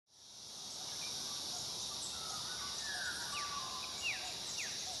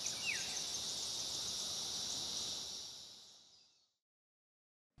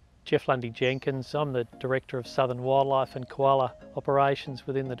Jeff Lundy-Jenkins. I'm the Director of Southern Wildlife and Koala Operations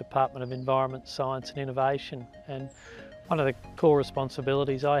within the Department of Environment, Science and Innovation. And one of the core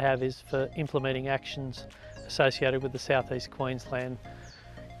responsibilities I have is for implementing actions associated with the South East Queensland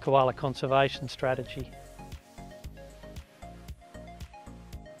Koala Conservation Strategy.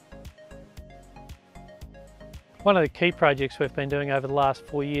 One of the key projects we've been doing over the last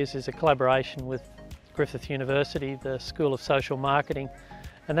 4 years is a collaboration with Griffith University, the School of Social Marketing,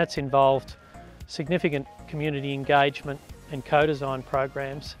 and that's involved significant community engagement and co-design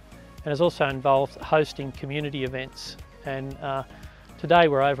programs, and has also involved hosting community events. And today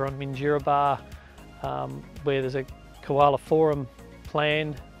we're over on Minjerribah, where there's a Koala Forum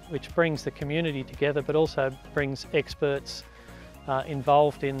planned, which brings the community together, but also brings experts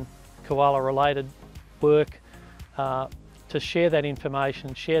involved in koala-related work to share that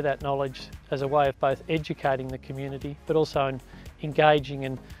information, share that knowledge as a way of both educating the community, but also in engaging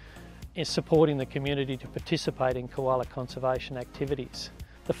and supporting the community to participate in koala conservation activities.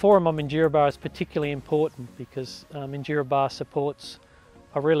 The forum on Minjerribah is particularly important because Minjerribah supports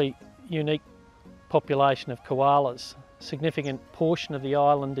a really unique population of koalas. A significant portion of the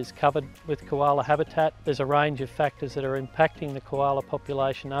island is covered with koala habitat. There's a range of factors that are impacting the koala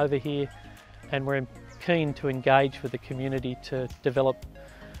population over here, and we're keen to engage with the community to develop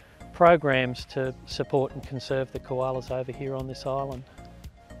programs to support and conserve the koalas over here on this island.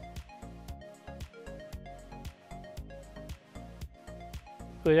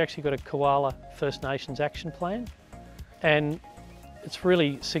 We've actually got a Koala First Nations action plan, and it's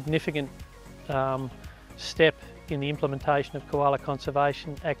really significant step in the implementation of koala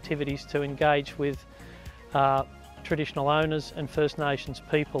conservation activities to engage with traditional owners and First Nations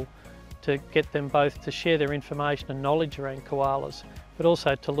people to get them both to share their information and knowledge around koalas, but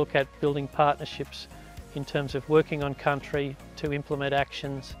also to look at building partnerships in terms of working on country to implement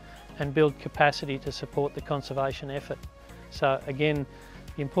actions and build capacity to support the conservation effort. So again,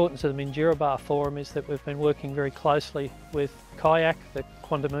 the importance of the Minjerribah Forum is that we've been working very closely with Kayak, the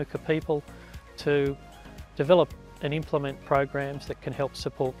Quandamooka people, to develop and implement programs that can help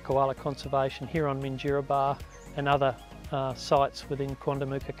support koala conservation here on Minjerribah and other sites within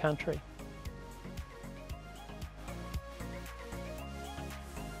Quandamooka country.